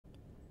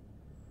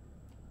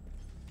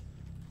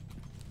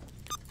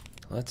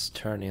Let's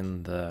turn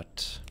in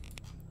that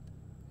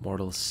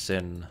mortal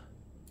sin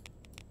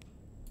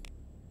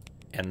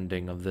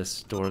ending of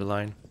this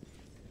storyline.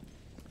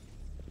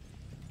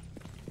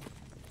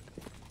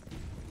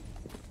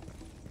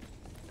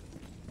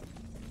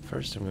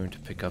 First, I'm going to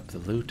pick up the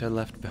loot I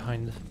left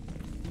behind.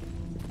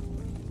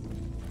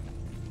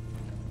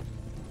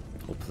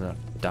 Hopefully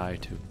not die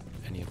to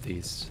any of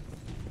these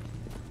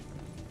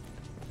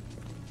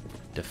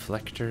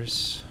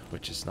deflectors,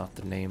 which is not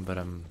the name, but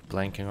I'm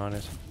blanking on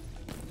it.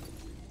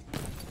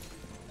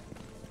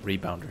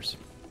 Rebounders.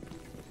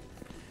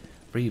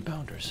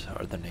 Rebounders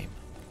are the name.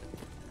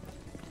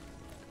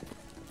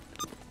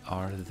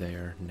 Are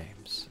their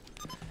names.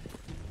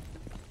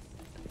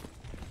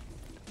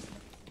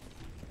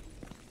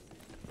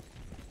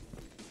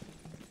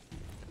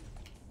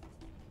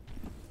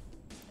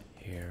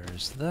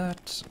 Here's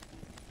that.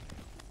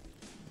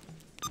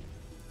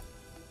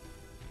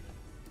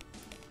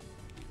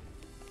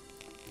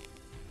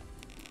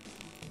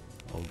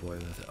 Oh boy,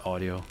 with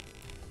audio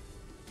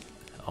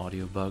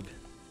bug.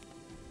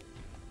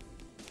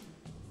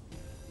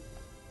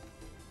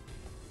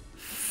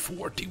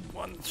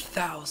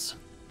 41,000.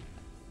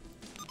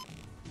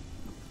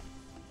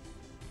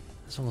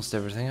 That's almost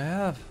everything I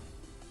have.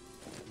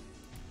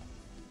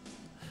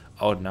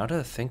 Oh, now that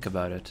I think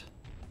about it,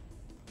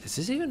 is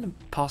this even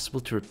possible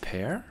to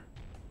repair?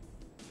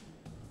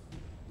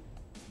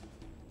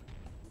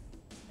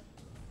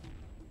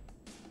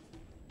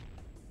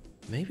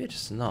 Maybe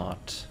it's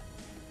not.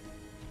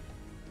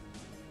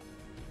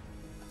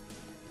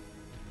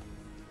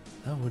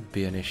 That would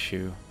be an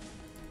issue.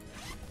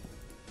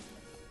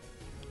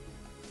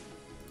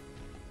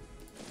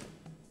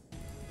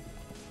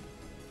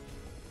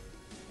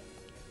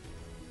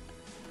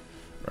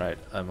 Right,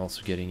 I'm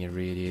also getting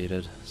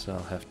irradiated, so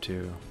I'll have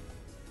to...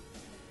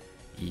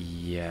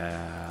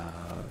 Yeah.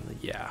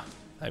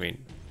 I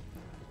mean,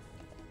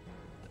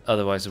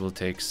 otherwise it will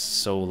take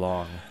so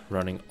long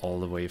running all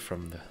the way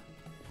from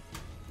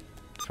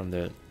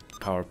the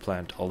power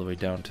plant all the way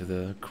down to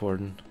the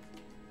cordon.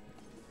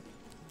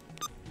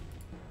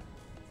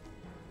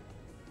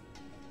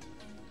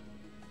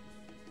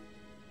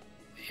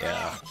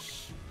 Yeah.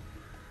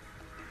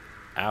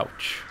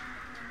 Ouch.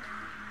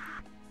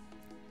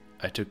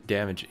 I took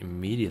damage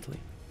immediately.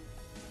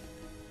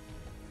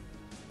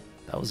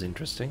 That was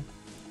interesting.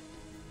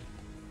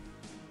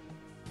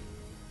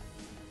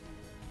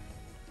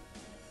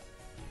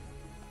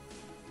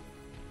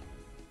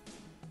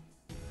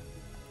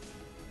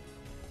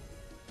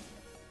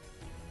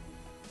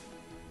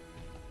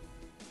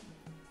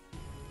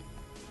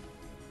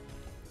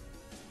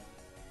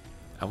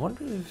 I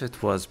wonder if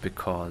it was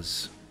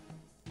because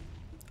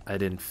I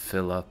didn't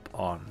fill up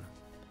on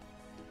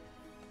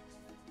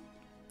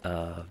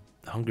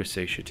hunger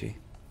satiety.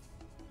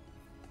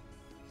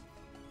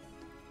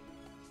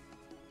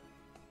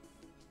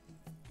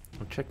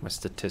 I'll check my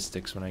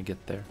statistics when I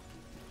get there.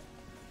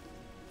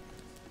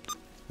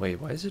 Wait,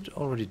 why is it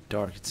already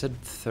dark? It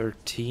said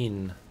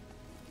 13.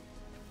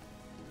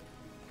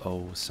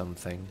 Oh,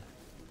 something.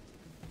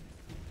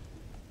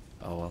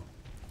 Oh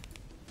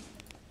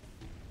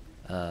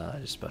well.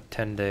 Just about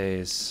 10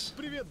 days.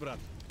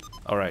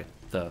 Alright,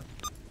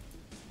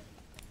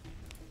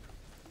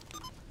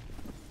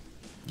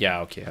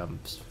 yeah, okay, I'm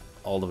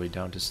all the way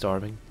down to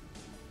starving.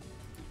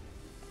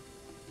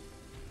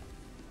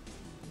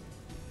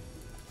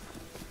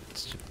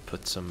 Let's just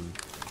put some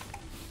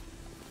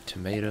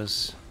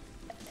tomatoes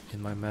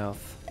in my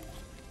mouth.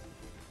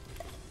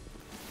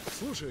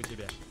 Слушаю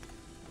тебя.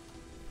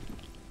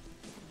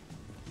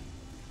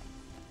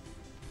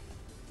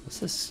 What's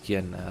the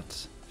skin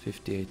at?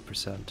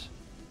 58%.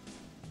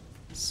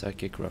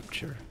 Psychic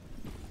rupture.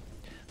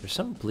 There's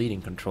some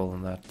bleeding control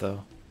in that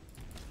though.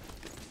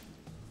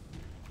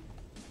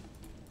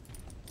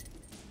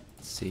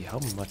 Let's see, how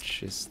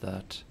much is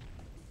that?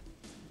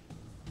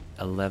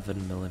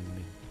 11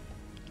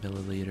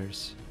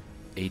 milliliters.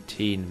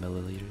 18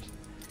 milliliters.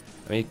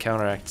 I mean, it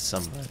counteracts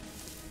some, right?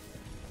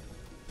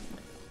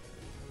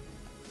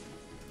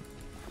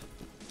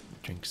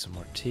 Drink some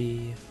more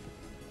tea.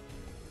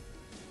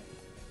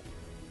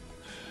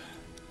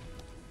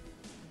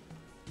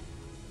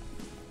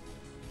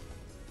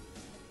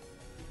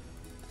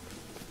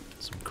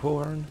 Some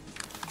corn.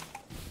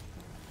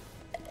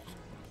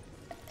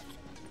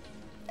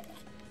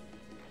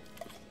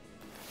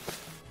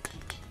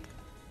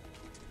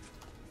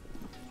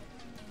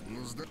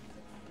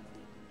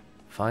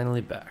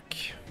 Finally back.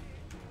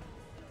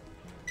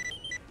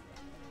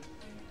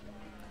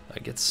 I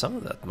get some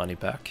of that money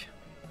back.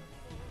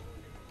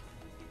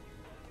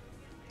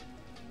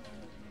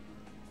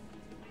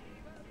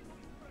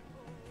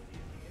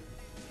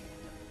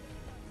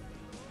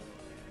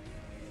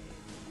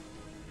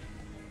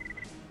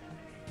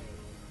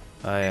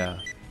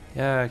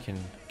 Yeah, I can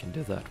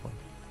do that one.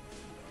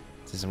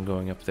 Since I'm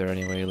going up there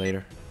anyway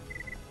later.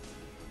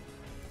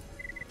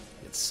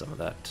 Get some of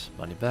that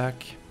money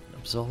back.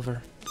 Absolver.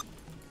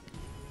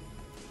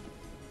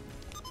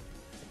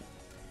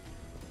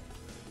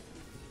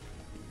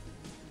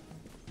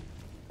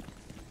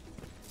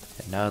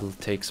 And Now it'll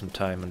take some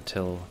time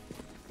until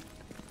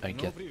I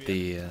get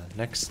the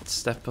next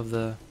step of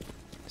the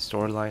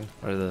storyline,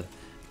 or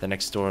the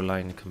next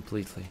storyline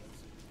completely.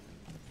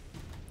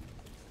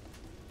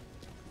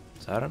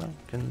 So I don't know,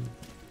 can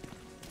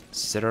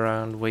sit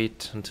around,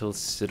 wait until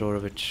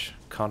Sidorovich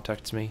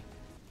contacts me.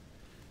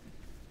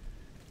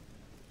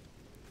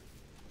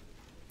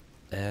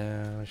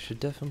 I should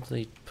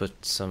definitely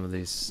put some of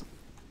these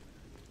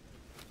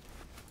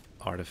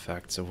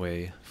artifacts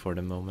away for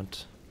the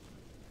moment.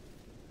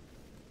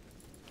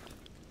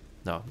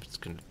 No, I'm just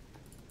gonna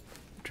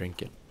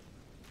drink it.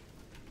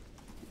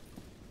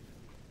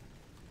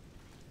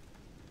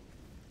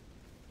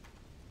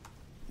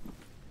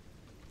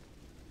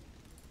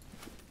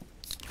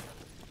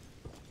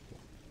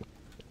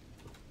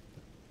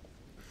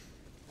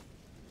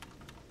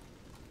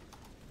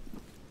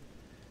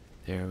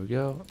 There we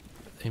go.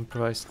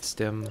 Improvised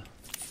stem.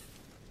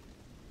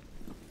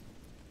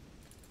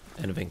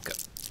 And a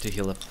Vinca to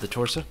heal up the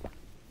torso.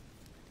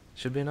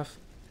 Should be enough.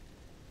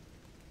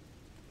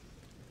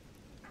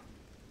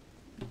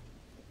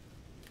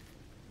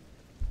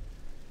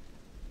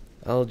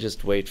 I'll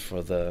just wait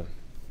for the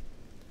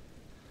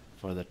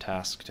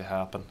task to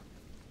happen.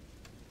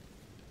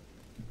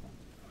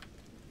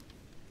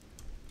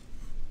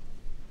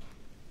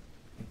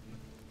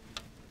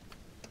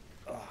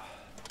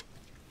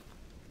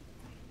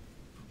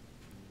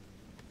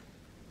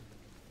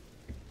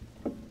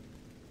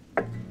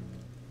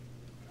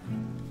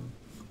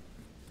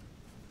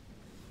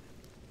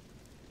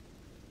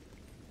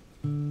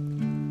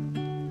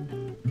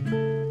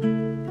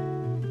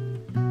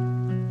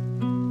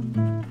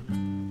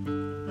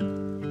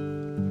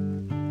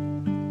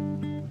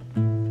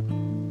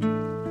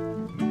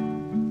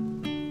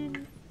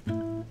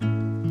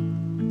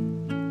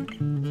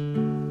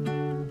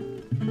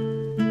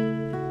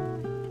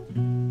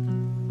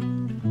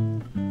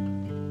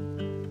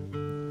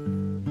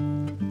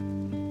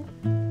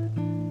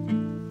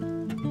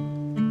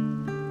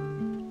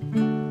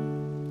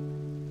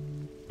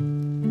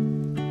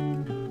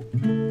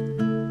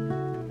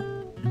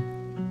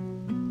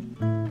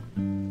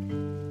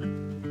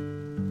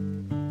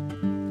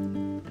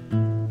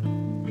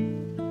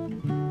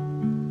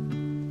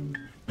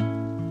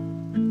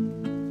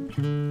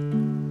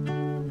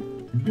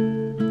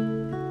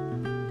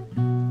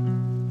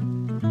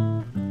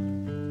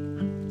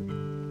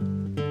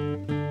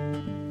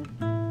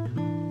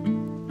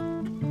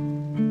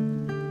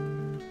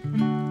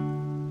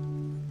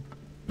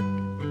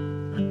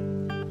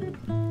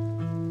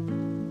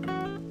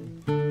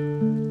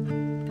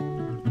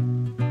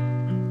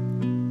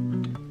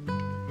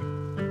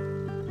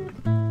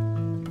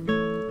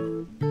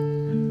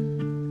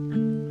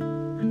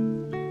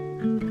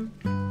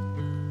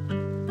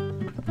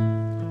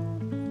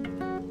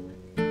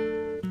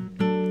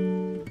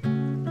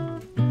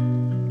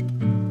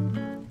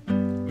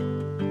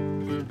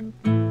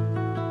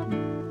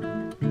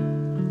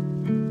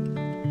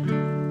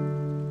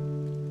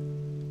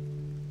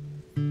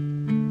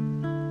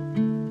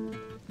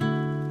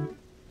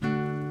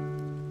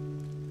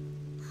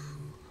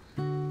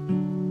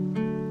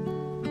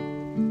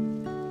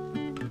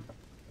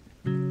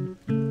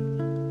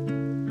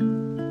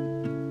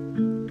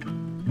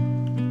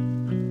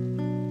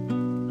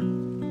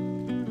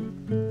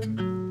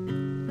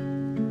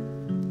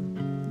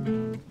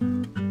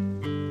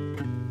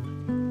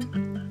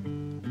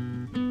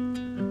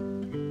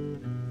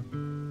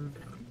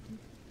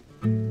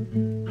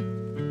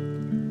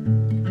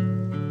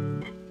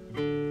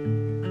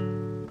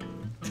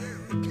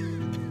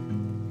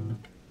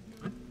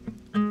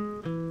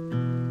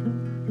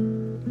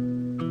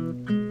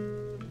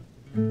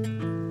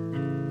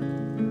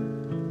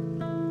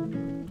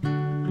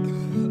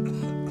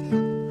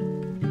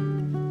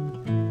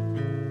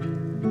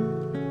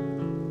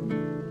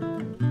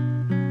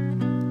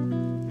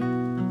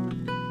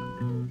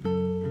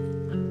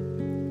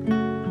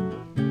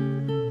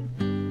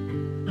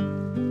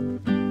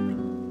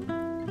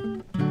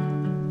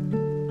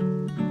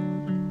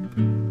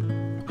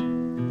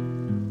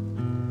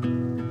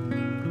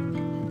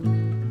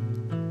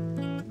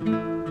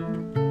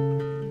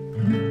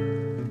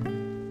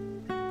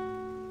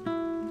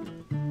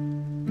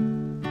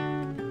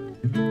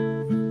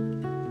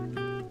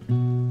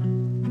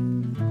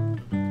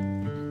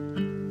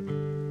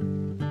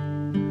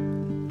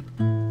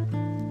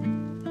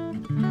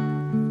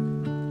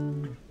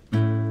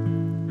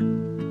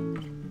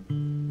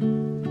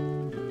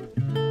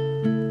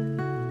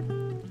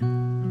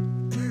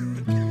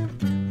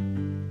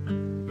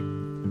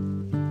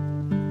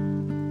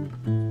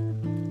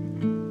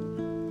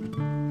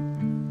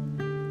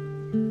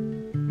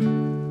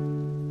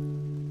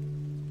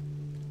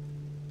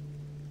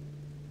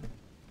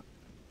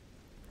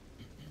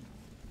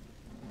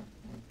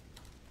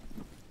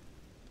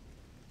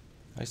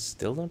 I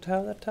still don't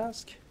have that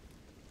task?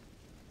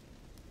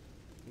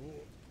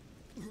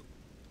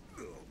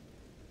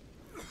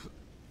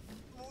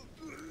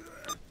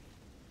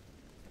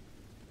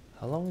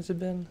 How long has it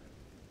been?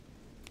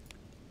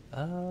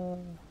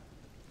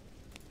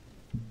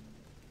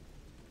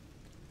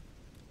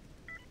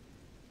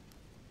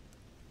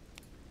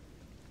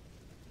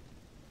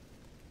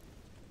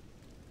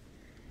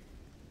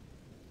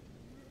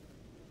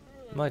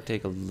 Might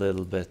take a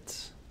little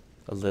bit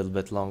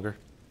longer.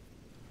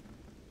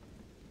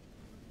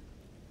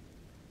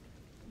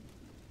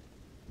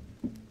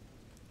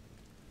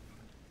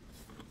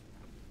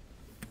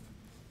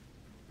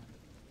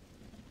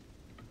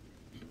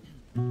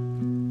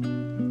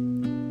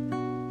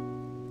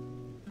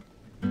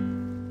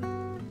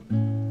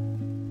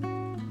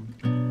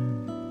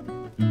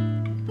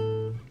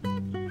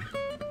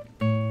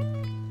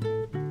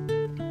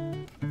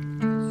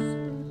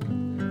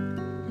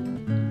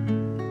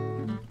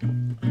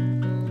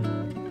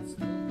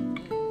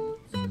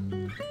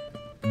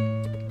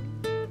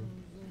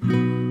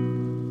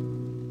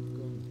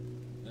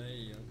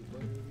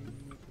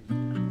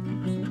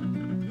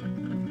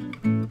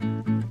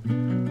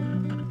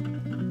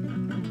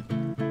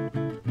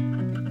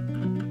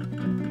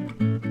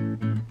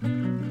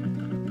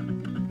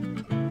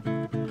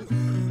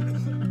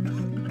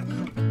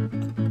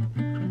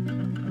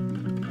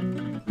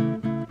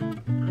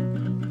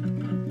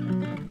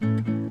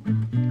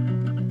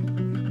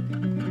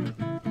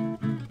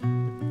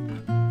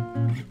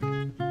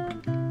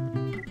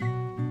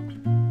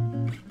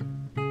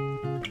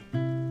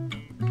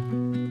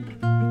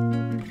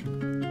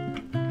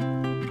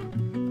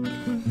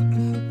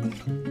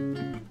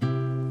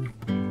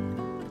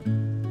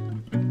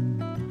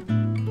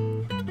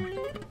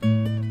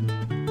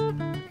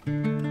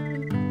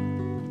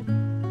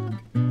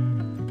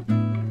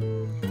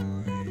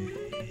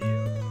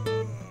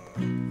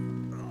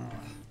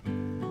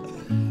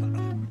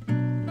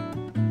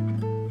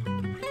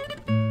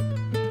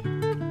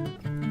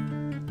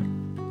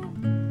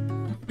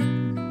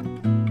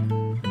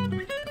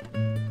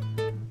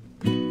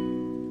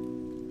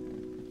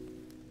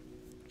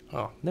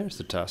 Oh, there's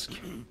the task.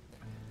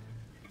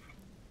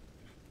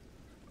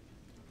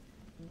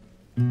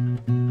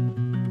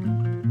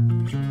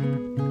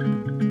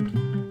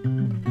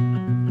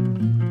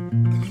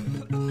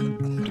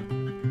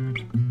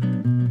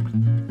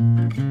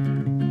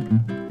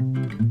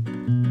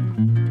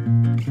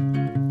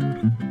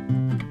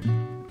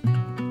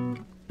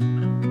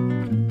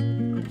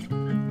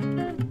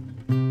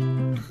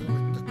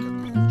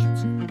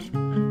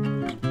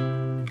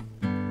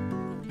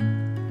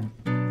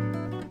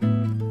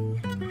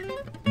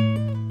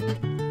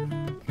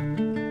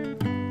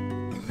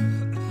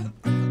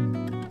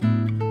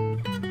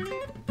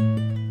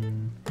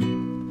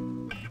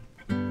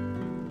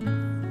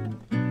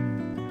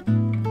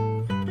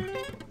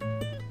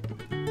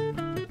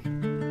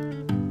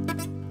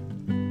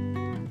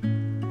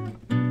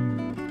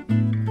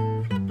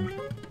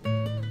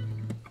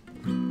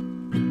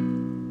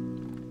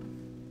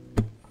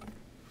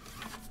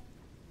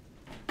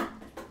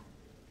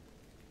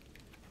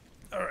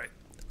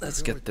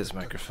 Let's get this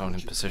microphone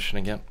in position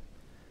again.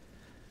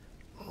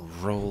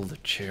 Roll the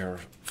chair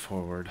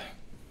forward.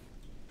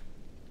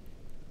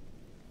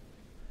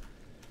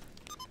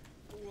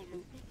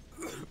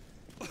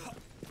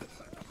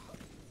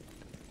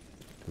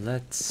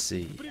 Let's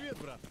see.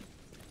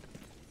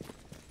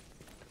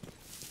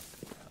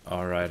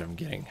 Alright, I'm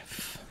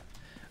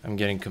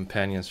getting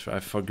companions. I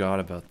forgot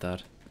about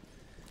that.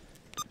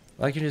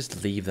 I can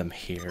just leave them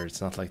here.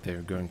 It's not like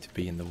they're going to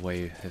be in the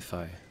way if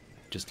I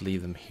just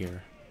leave them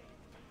here.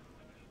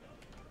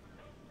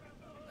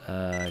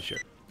 Sure.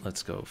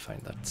 Let's go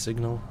find that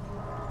signal.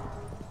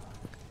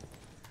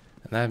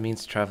 And that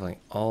means traveling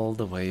all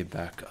the way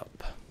back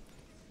up.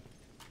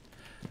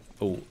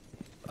 Oh,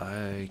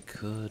 I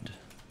could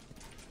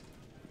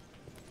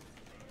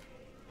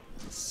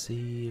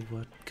see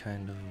what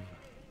kind of...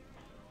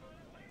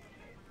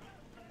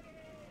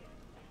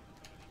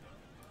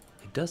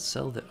 It does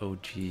sell the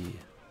OG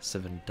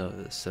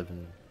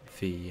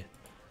 7V.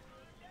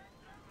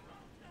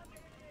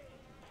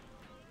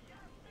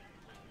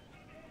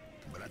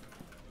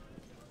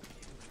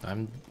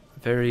 I'm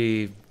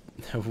very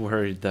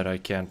worried that I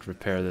can't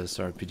repair this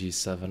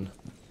RPG-7.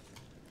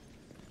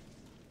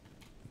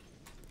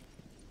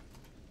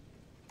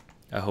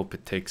 I hope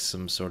it takes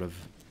some sort of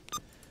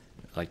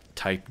like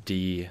Type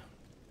D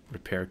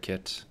repair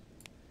kit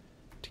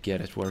to get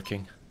it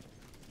working.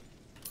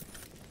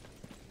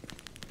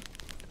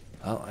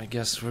 Well, I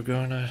guess we're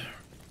gonna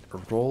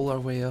roll our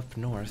way up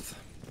north.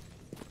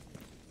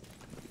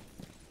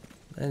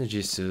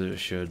 Energy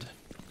should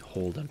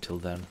hold until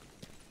then.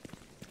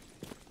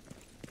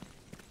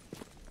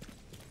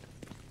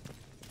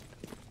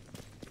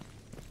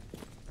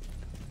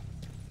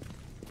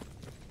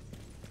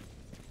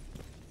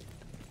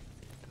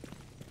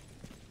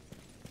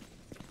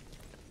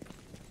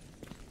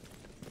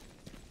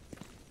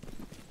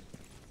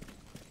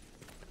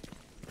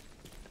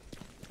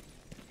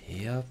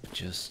 Yep,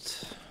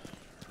 just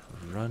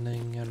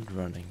running and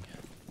running.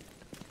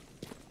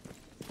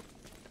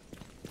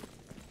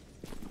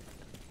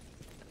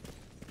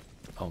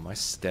 Oh, my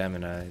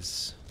stamina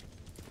is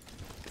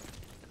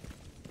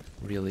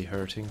really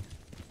hurting.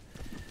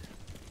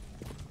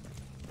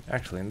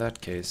 Actually, in that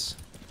case,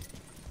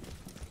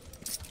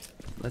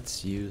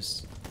 let's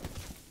use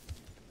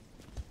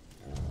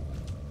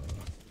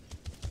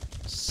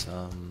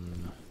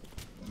some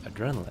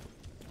adrenaline.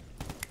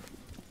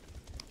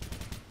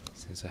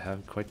 since I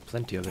have quite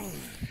plenty of it.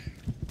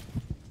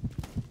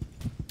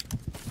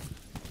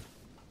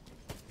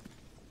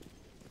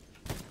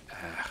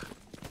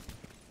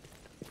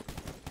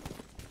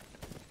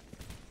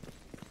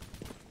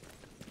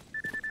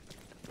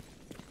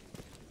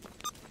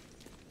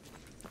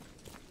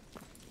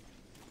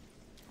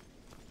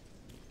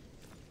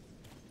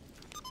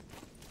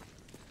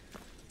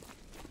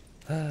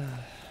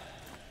 Ah.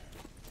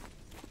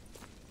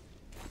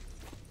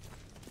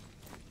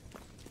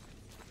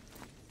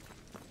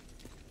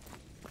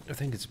 I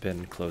think it's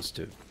been close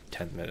to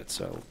 10 minutes,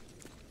 so I'll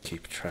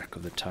keep track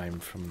of the time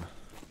from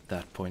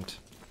that point.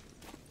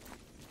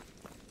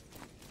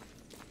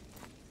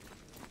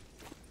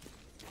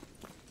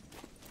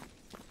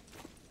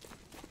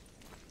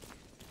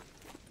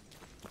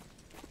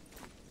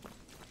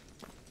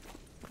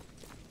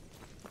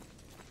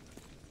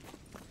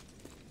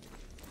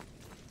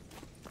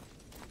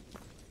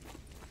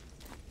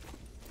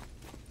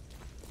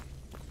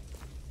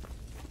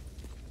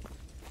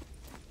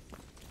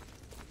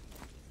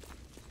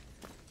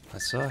 I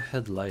saw a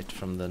headlight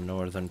from the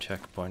northern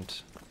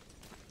checkpoint.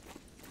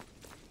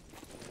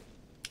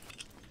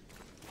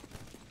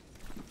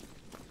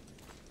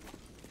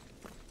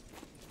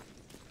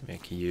 Maybe I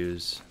can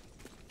use...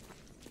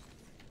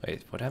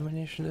 Wait, what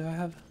ammunition do I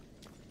have?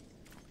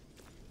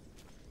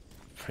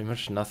 Pretty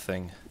much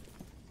nothing.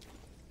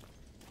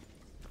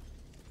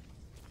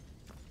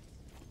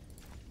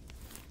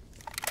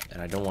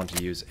 And I don't want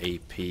to use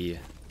AP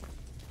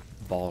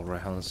ball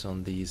rounds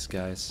on these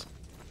guys.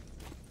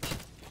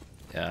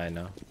 Yeah, I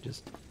know.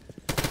 Just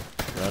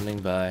running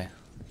by.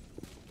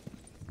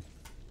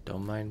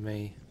 Don't mind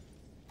me.